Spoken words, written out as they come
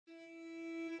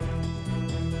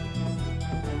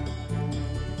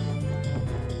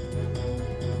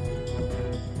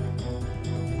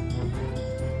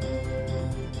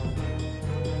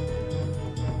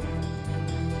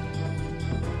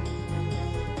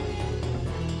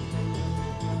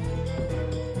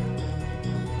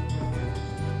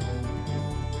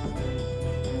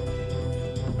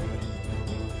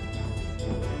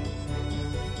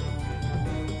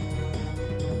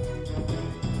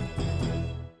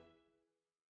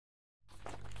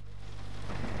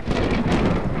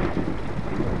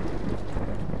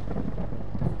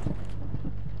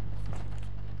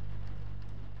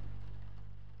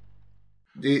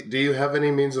Do you have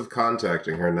any means of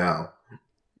contacting her now?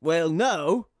 Well,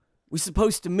 no. We're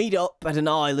supposed to meet up at an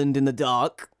island in the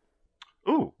dark.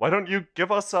 Ooh, why don't you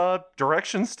give us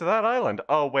directions to that island?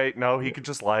 Oh, wait, no, he could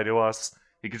just lie to us.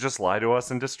 He could just lie to us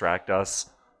and distract us.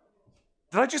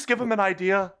 Did I just give him an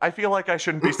idea? I feel like I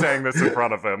shouldn't be saying this in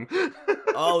front of him.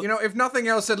 Oh, You know, if nothing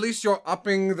else, at least you're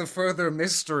upping the further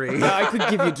mystery. I could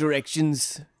give you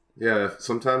directions. Yeah,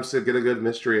 sometimes to get a good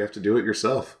mystery, you have to do it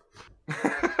yourself.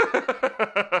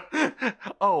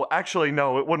 Oh, actually,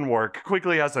 no, it wouldn't work.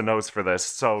 Quigley has a nose for this,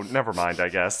 so never mind, I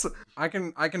guess. I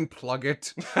can plug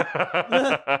it.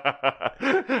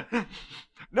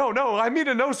 No, I mean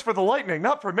a nose for the lightning,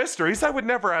 not for mysteries. I would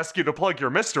never ask you to plug your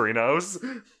mystery nose.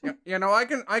 You know,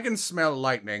 I can smell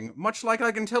lightning, much like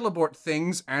I can teleport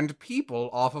things and people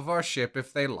off of our ship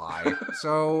if they lie.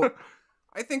 So,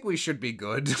 I think we should be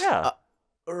good. Yeah.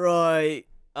 Right.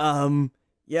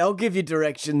 Yeah, I'll give you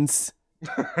directions.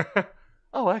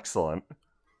 Oh, excellent.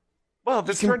 Well,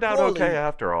 this can turned out probably- okay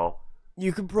after all.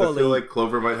 You could I probably... feel like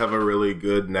Clover might have a really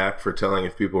good knack for telling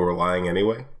if people were lying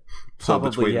anyway. So Probably,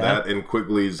 between yeah. that and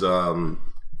Quigley's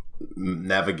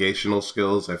navigational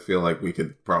skills, I feel like we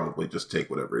could probably just take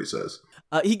whatever he says.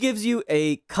 He gives you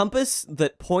a compass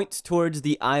that points towards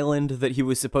the island that he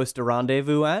was supposed to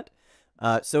rendezvous at.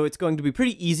 So it's going to be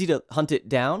pretty easy to hunt it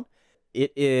down.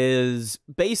 It is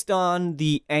based on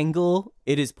the angle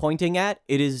it is pointing at.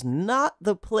 It is not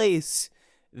the place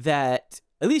that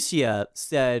Alicia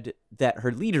said that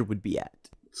her leader would be at.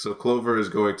 So Clover is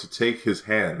going to take his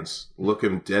hands, look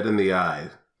him dead in the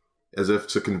eye, as if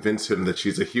to convince him that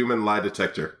she's a human lie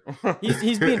detector.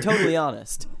 He's being totally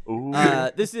honest. Ooh.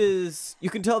 This is, you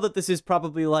can tell that this is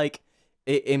probably like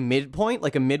a midpoint,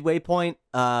 like a midway point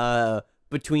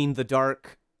between the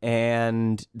dark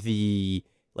and the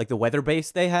weather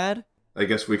base they had. I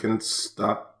guess we can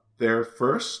stop there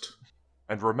first.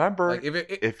 And remember, Like,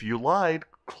 if you lied,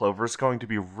 Clover's going to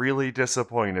be really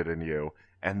disappointed in you.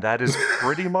 And that is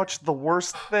pretty much the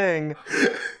worst thing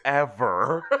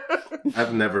ever.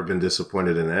 I've never been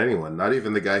disappointed in anyone, not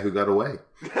even the guy who got away.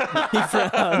 He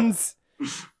frowns.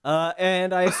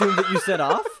 And I assume that you set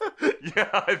off? Yeah,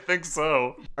 I think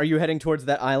so. Are you heading towards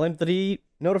that island that he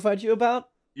notified you about?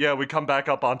 Yeah, we come back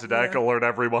up onto deck, alert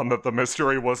everyone that the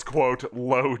mystery was, quote,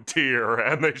 low tier,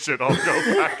 and they should all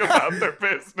go back about their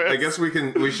business. I guess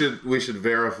we should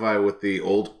verify with the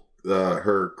old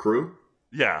her crew.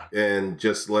 Yeah. And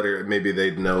just let her, maybe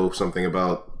they'd know something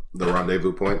about the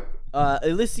rendezvous point.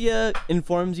 Alicia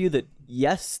informs you that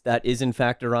yes, that is in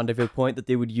fact a rendezvous point that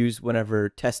they would use whenever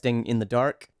testing in the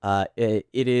dark. It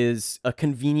is a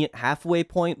convenient halfway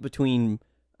point between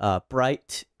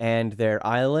Bright and their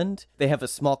island. They have a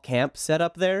small camp set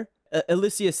up there.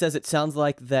 Alicia says it sounds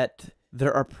like that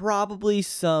there are probably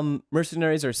some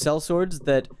mercenaries or sellswords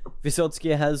that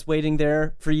Vysotsky has waiting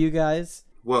there for you guys.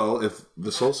 Well, if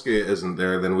Vysotsky isn't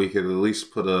there, then we could at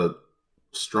least put a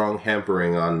strong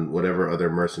hampering on whatever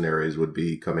other mercenaries would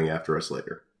be coming after us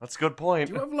later. That's a good point.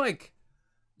 Do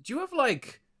you have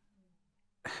like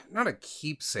not a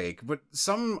keepsake, but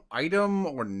some item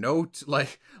or note,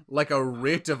 like a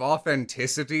writ of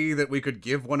authenticity that we could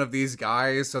give one of these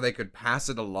guys so they could pass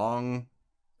it along?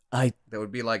 That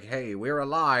would be like, hey, we're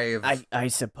alive. I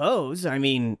suppose. I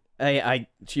mean,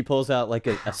 she pulls out like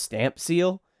a stamp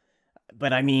seal.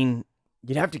 But I mean,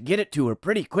 you'd have to get it to her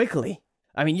pretty quickly.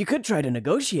 I mean, you could try to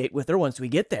negotiate with her once we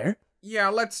get there. Yeah,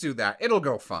 let's do that. It'll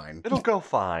go fine. It'll go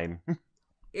fine.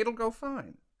 It'll go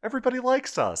fine. Everybody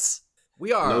likes us.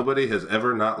 We are. Nobody has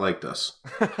ever not liked us.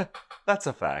 That's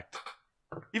a fact.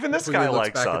 Even this Quigley guy looks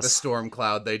likes back at the us. storm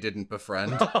cloud they didn't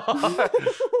befriend. Yeah,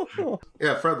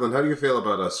 Fredlin, how do you feel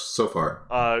about us so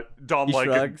far? Dom He like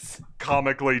shrugs.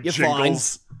 comically You're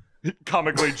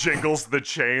jingles the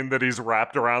chain that he's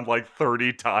wrapped around like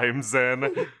 30 times in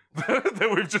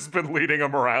that we've just been leading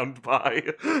him around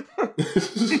by.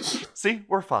 See,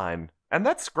 we're fine. And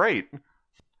that's great.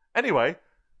 Anyway,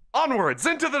 onwards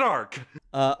into the dark.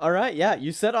 All right, yeah,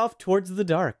 you set off towards the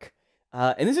dark.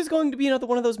 And this is going to be another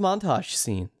one of those montage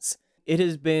scenes. It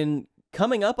has been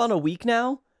coming up on a week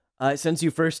now, since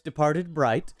you first departed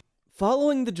Bright.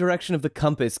 Following the direction of the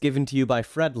compass given to you by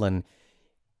Fredlin,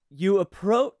 you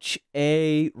approach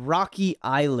a rocky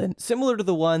island, similar to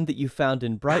the one that you found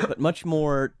in Bright, but much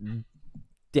more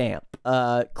damp,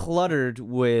 cluttered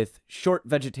with short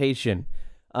vegetation,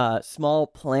 small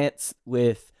plants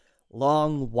with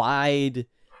long, wide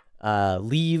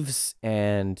leaves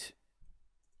and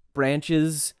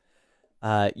branches.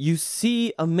 You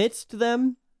see amidst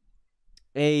them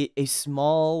a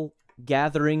small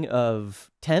gathering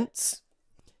of tents.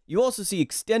 You also see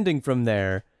extending from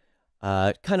there,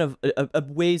 kind of a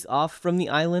ways off from the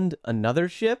island, another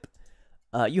ship.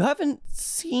 You haven't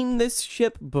seen this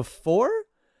ship before,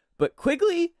 but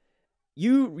Quigley,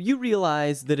 you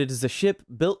realize that it is a ship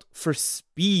built for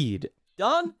speed.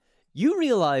 Don, you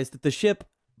realize that the ship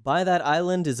by that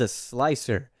island is a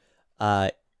slicer.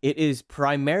 It is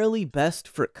primarily best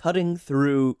for cutting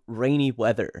through rainy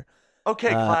weather. Okay,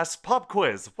 class, pop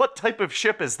quiz. What type of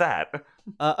ship is that?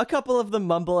 A couple of them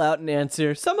mumble out an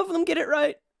answer. Some of them get it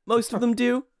right. Most of them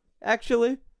do,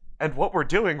 actually. And what we're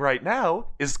doing right now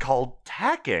is called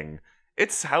tacking.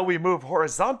 It's how we move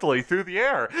horizontally through the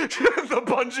air. The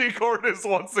bungee cord is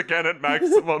once again at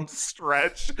maximum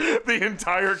stretch. The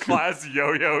entire class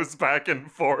yo-yos back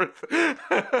and forth.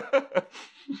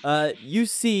 You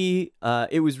see,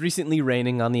 it was recently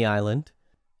raining on the island.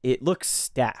 It looks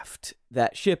staffed.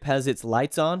 That ship has its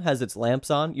lights on, has its lamps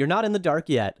on. You're not in the dark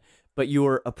yet, but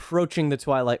you're approaching the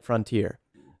twilight frontier.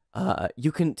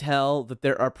 You can tell that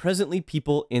there are presently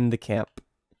people in the camp.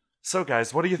 So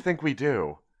guys, what do you think we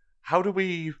do? How do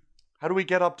we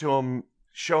get up to them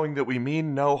showing that we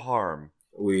mean no harm?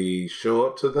 We show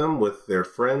up to them with their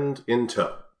friend in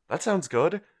tow. That sounds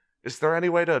good. Is there any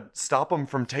way to stop them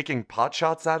from taking pot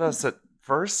shots at us at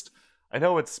first? I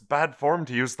know it's bad form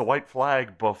to use the white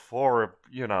flag before,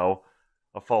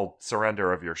 a full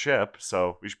surrender of your ship,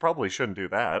 so we probably shouldn't do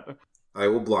that. I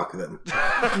will block them.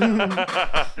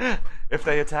 If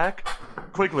they attack?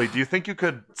 Quigley, do you think you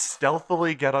could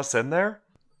stealthily get us in there?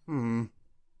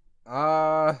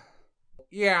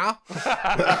 Yeah.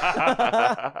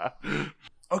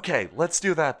 Okay, let's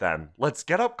do that then. Let's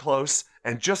get up close,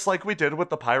 and just like we did with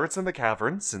the pirates in the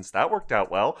cavern, since that worked out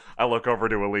well, I look over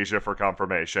to Alicia for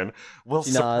confirmation, we'll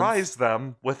surprise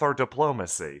them with our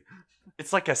diplomacy.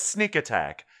 It's like a sneak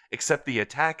attack, except the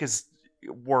attack is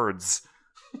words.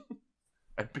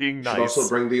 And being nice. Should also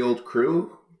bring the old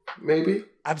crew, maybe?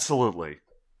 Absolutely.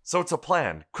 So it's a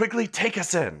plan. Quigley, take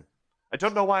us in. I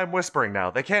don't know why I'm whispering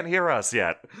now. They can't hear us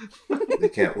yet. They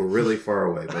can't. We're really far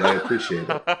away, but I appreciate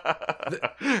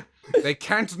it. They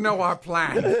can't know our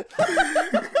plan.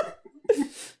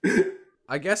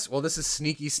 I guess, well, this is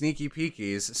sneaky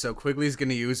peekies, so Quigley's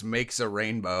gonna use Makes a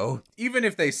Rainbow. Even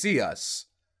if they see us,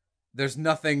 there's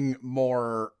nothing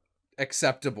more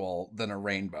acceptable than a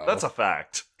rainbow. That's a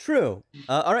fact. True.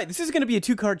 All right, this is going to be a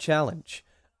 2-card challenge.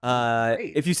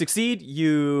 If you succeed,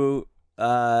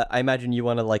 I imagine you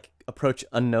want to, approach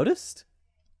unnoticed?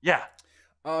 Yeah.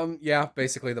 Yeah,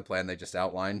 basically the plan they just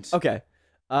outlined. Okay.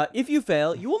 If you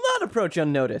fail, you will not approach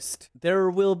unnoticed.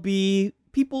 There will be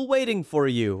people waiting for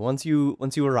you once you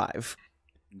arrive.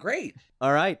 Great.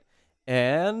 All right.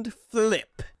 And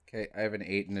flip. Okay, I have an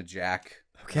 8 and a jack.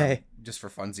 Okay. Just for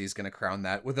funsies, gonna crown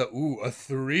that with a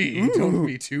 3. Ooh. Don't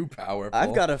be too powerful.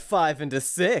 I've got a 5 and a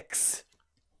 6.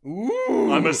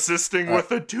 Ooh. I'm assisting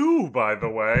with a 2, by the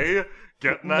way.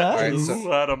 Getting that Nice.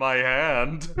 2 out of my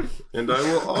hand. And I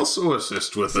will also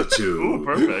assist with a 2. Ooh,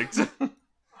 perfect.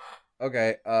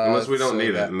 Okay. Unless we don't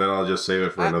need it, and then I'll just save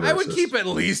it for another I would assist. keep at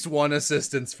least one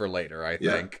assistance for later, I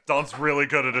think. Don's really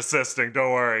good at assisting,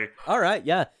 don't worry. All right,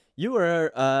 yeah. You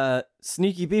are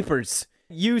sneaky beepers.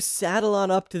 You saddle on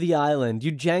up to the island.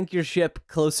 You jank your ship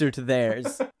closer to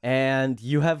theirs, and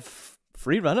you have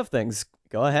free run of things.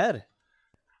 Go ahead.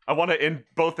 I want to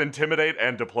both intimidate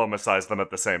and diplomatize them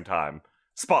at the same time.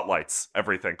 Spotlights,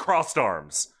 everything. Crossed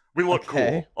arms. We look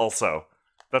cool, also.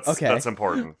 That's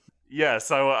important.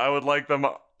 Yes, I would like them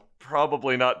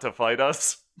probably not to fight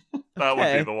us. That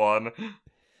would be the one.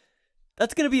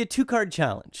 That's going to be a 2-card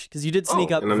challenge, because you did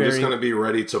sneak up and I'm just going to be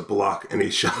ready to block any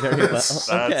shots. Very well.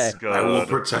 That's good. I will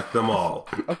protect them all.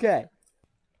 Okay.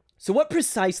 So what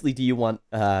precisely do you want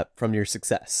from your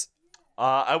success?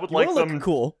 I would You like wanna them... look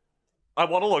cool. I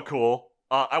want to look cool.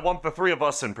 I want the 3 of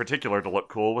us in particular to look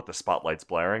cool with the spotlights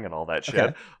blaring and all that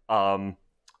shit. Okay.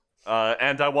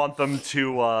 And I want them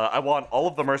to... I want all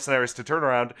of the mercenaries to turn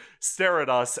around, stare at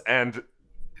us, and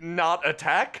not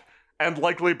attack, and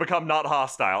likely become not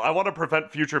hostile. I want to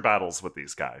prevent future battles with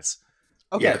these guys.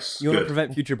 Okay, Yes, you want to good.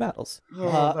 prevent future battles.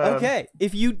 man. Okay,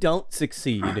 if you don't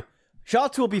succeed,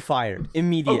 shots will be fired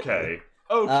immediately.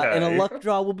 Okay. And a luck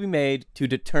draw will be made to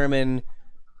determine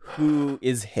who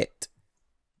is hit.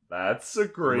 That's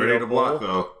agreeable. Ready to block,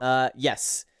 though.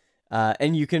 Yes.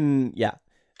 And you can, yeah.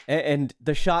 And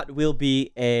the shot will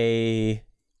be a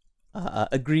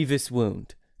grievous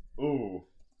wound, Ooh.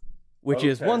 which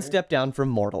is one Okay. step down from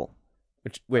mortal.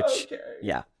 Which,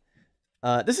 yeah.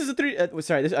 This is a 3. I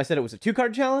said it was a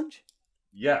 2-card challenge.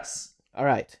 Yes. All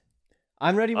right,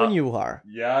 I'm ready when you are.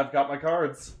 Yeah, I've got my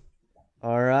cards.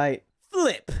 All right,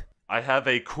 flip. I have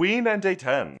a queen and a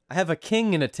 10. I have a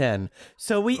king and a 10,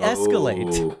 so we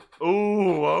escalate. Oh.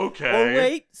 Ooh, okay. Oh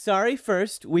wait, sorry.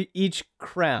 First, we each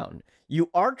crown. You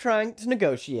are trying to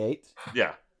negotiate,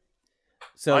 Yeah.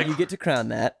 so you get to crown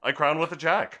that. I crown with a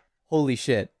jack. Holy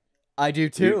shit. I do You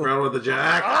too. crown with the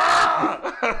jack.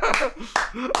 Ah!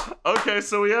 Okay,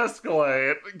 so we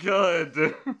escalate.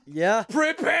 Good. Yeah.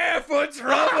 Prepare for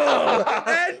trouble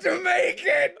and to make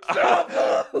it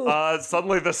trouble.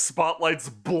 Suddenly the spotlights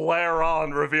blare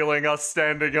on, revealing us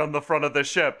standing on the front of the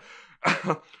ship.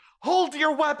 Hold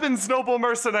your weapons, noble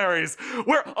mercenaries!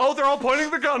 They're all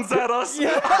pointing the guns at us!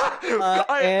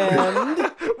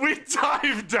 And? We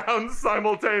dive down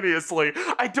simultaneously.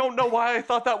 I don't know why I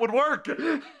thought that would work.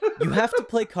 You have to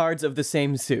play cards of the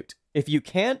same suit. If you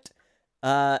can't,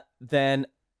 then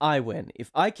I win.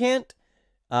 If I can't,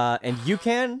 and you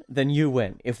can, then you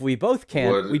win. If we both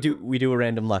can't, we do a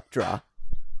random luck draw.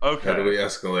 Okay. How do we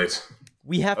escalate?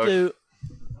 We have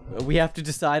to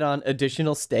decide on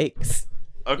additional stakes.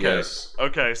 Okay. Yes.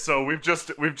 Okay, so we've just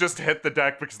hit the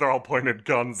deck because they're all pointed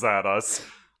guns at us.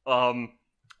 I'm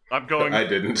going. I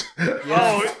didn't.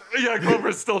 Oh, yeah,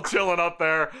 Clover's still chilling up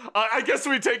there. I guess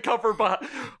we take cover behind.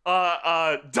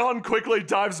 Don quickly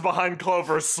dives behind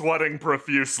Clover, sweating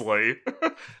profusely.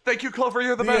 Thank you, Clover.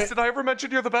 You're the best. Did I ever mention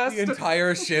you're the best? The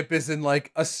entire ship is in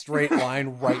like a straight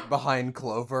line right behind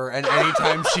Clover, and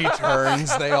anytime she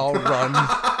turns, they all run.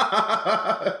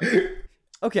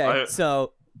 Okay,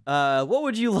 so what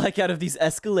would you like out of these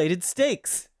escalated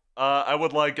stakes? I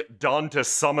would like Dawn to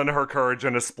summon her courage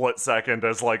in a split second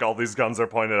as like all these guns are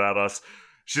pointed at us.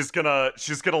 She's gonna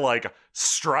like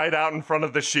stride out in front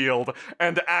of the shield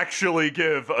and actually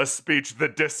give a speech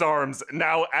that disarms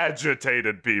now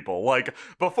agitated people. Like,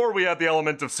 before we had the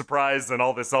element of surprise and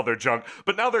all this other junk,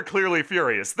 but now they're clearly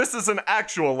furious. This is an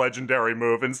actual legendary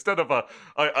move instead of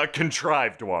a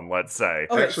contrived one, let's say.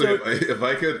 Okay, Actually, so- if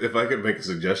I could make a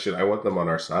suggestion, I want them on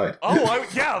our side. Oh,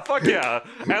 yeah, fuck yeah.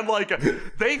 And like,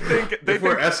 they think If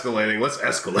we're escalating, let's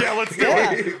escalate. yeah, let's do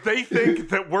it. They think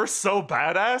that we're so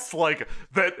badass, like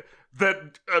they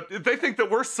think that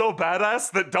we're so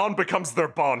badass that Dawn becomes their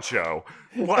boncho.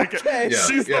 Like, Okay.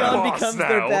 she's the Dawn boss becomes now.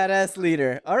 their badass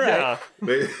leader. All right.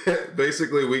 Yeah.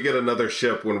 Basically, we get another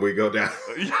ship when we go down.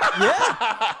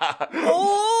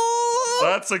 Oh!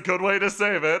 That's a good way to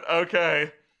save it.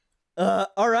 Okay.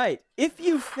 All right. If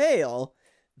you fail,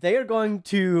 they are going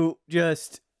to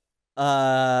just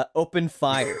open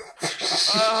fire.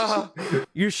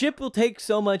 Your ship will take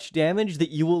so much damage that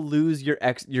you will lose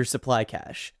your supply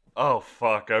cache. Oh,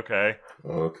 fuck. Okay.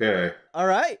 Okay. All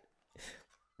right.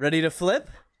 Ready to flip?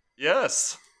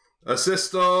 Yes.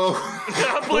 Assisto!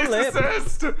 Yeah, please Flip.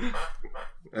 assist.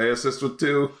 I assist with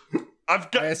 2. I've I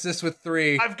got assist with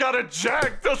 3. I've got a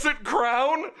jack. Does it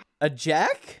crown? A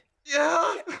jack?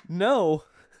 Yeah. No.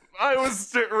 I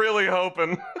was really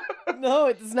hoping. No,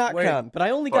 it does not Wait. count, but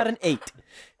I only got an 8.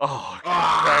 Oh, thank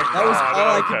That was God.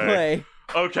 all I could Okay. play.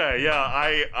 Okay,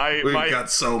 yeah, We've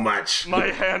got so much. my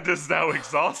hand is now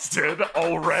exhausted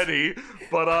already.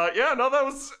 But yeah, no, that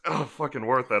was fucking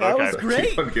worth it. That Okay. was great.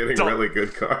 Keep on getting Don't- really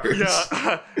good cards.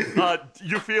 Yeah,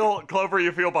 you feel, Clover,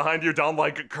 you feel behind you, Dawn,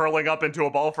 like, curling up into a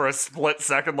ball for a split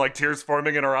second, like, tears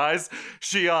forming in her eyes.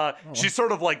 She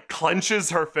sort of, like, clenches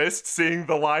her fist, seeing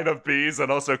the line of bees,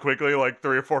 and also quickly, like,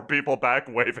 3 or 4 people back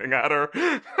waving at her.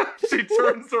 She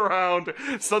turns around,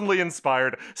 suddenly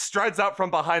inspired, strides out from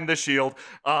behind the shield,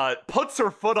 puts her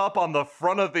foot up on the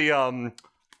front of the, on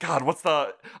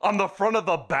the front of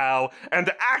the bow,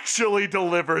 and actually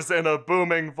delivers in a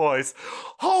booming voice,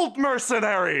 "Hold,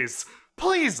 mercenaries!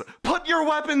 Please, put your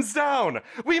weapons down!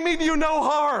 We mean you no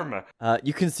harm!"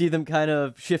 You can see them kind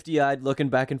of shifty-eyed looking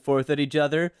back and forth at each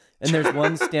other, and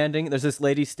there's this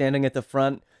lady standing at the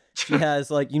front. She has,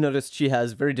 like, you notice she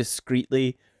has very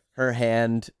discreetly her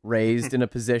hand raised in a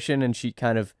position, and she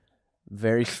kind of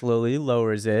very slowly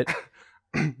lowers it.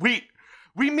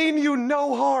 We mean you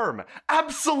no harm!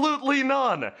 Absolutely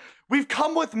none! We've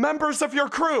come with members of your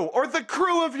crew, or the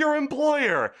crew of your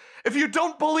employer! If you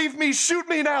don't believe me, shoot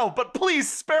me now, but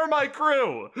please spare my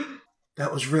crew!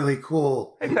 That was really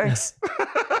cool. Hey, thanks.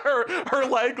 her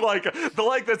leg, like, the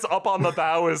leg that's up on the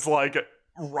bow is, like,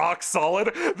 rock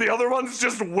solid. The other one's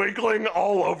just wiggling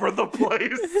all over the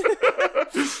place.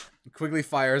 Quickly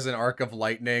fires an arc of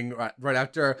lightning right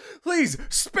after, "Please,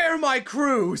 spare my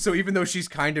crew!" So even though she's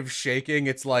kind of shaking,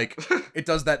 it's like, it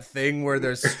does that thing where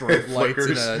there's strobe lights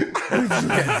in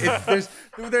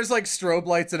there's like strobe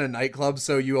lights in a nightclub,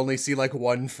 so you only see like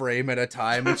one frame at a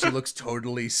time, and she looks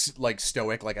totally like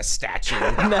stoic, like a statue.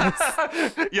 Nice.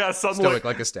 Yeah, suddenly, Stoic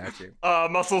like a statue.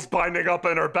 muscles binding up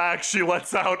in her back, she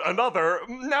lets out another,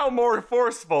 now more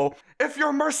forceful, "If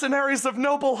you're mercenaries of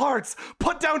noble hearts,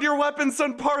 put down your weapons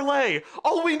and parlay.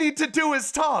 All we need to do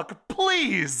is talk,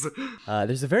 please."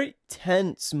 There's a very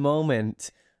tense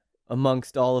moment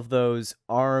amongst all of those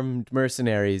armed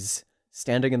mercenaries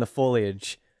standing in the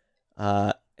foliage.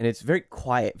 And it's very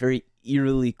quiet, very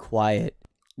eerily quiet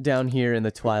down here in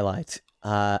the twilight.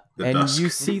 And dusk. you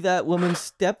see that woman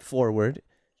step forward.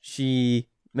 She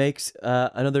makes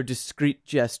another discreet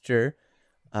gesture,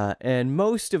 and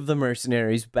most of the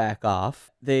mercenaries back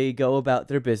off. They go about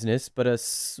their business, but a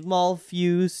small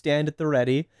few stand at the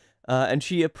ready, and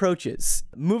she approaches,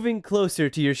 moving closer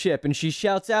to your ship, and she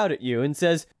shouts out at you and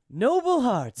says, "Noble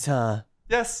hearts, huh?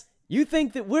 Yes. You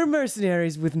think that we're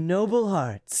mercenaries with noble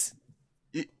hearts?"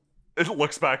 It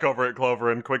looks back over at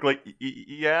Clover and quickly,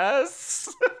 yes?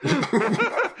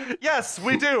 Yes,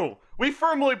 we do. We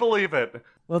firmly believe it.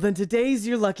 Well, then today's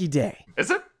your lucky day. Is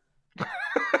it?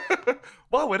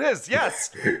 Whoa, it is, yes.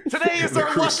 Today is The our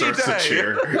crew lucky starts to day.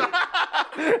 cheer.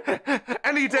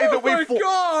 Any day that we... Oh my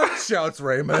god! Shouts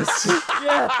Ramus.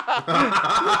 Yeah.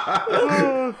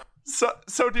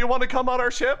 So do you want to come on our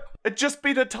ship? It'd just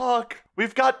be to talk.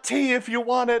 We've got tea if you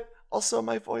want it. Also,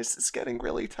 my voice is getting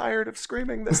really tired of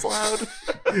screaming this loud.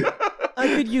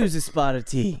 I could use a spot of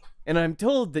tea, and I'm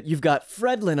told that you've got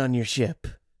Fredlin on your ship.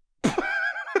 Tom,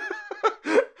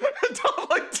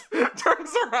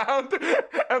 turns around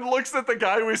and looks at the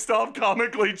guy we still have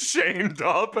comically chained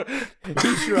up.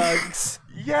 He shrugs.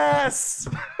 Yes!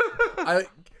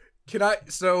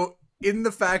 So in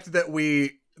the fact that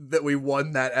we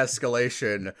won that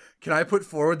escalation, can I put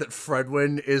forward that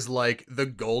Fredwin is like the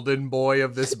golden boy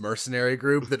of this mercenary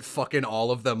group that fucking all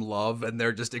of them love, and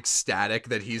they're just ecstatic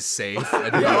that he's safe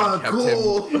and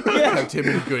kept him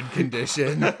in good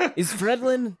condition? Is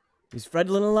Fredlin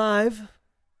alive?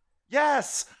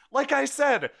 Yes! Like I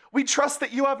said, we trust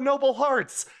that you have noble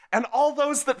hearts, and all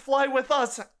those that fly with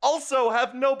us also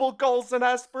have noble goals and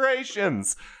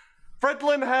aspirations.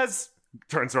 Fredlin has...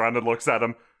 turns around and looks at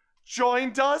him.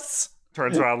 Joined us?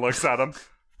 Turns around and looks at him.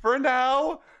 For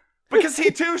now? Because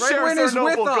he too shares our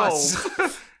noble goals.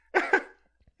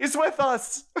 He's with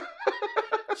us.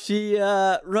 She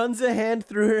runs a hand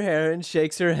through her hair and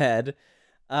shakes her head.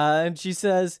 And she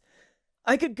says,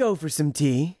 "I could go for some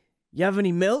tea. You have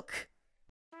any milk?"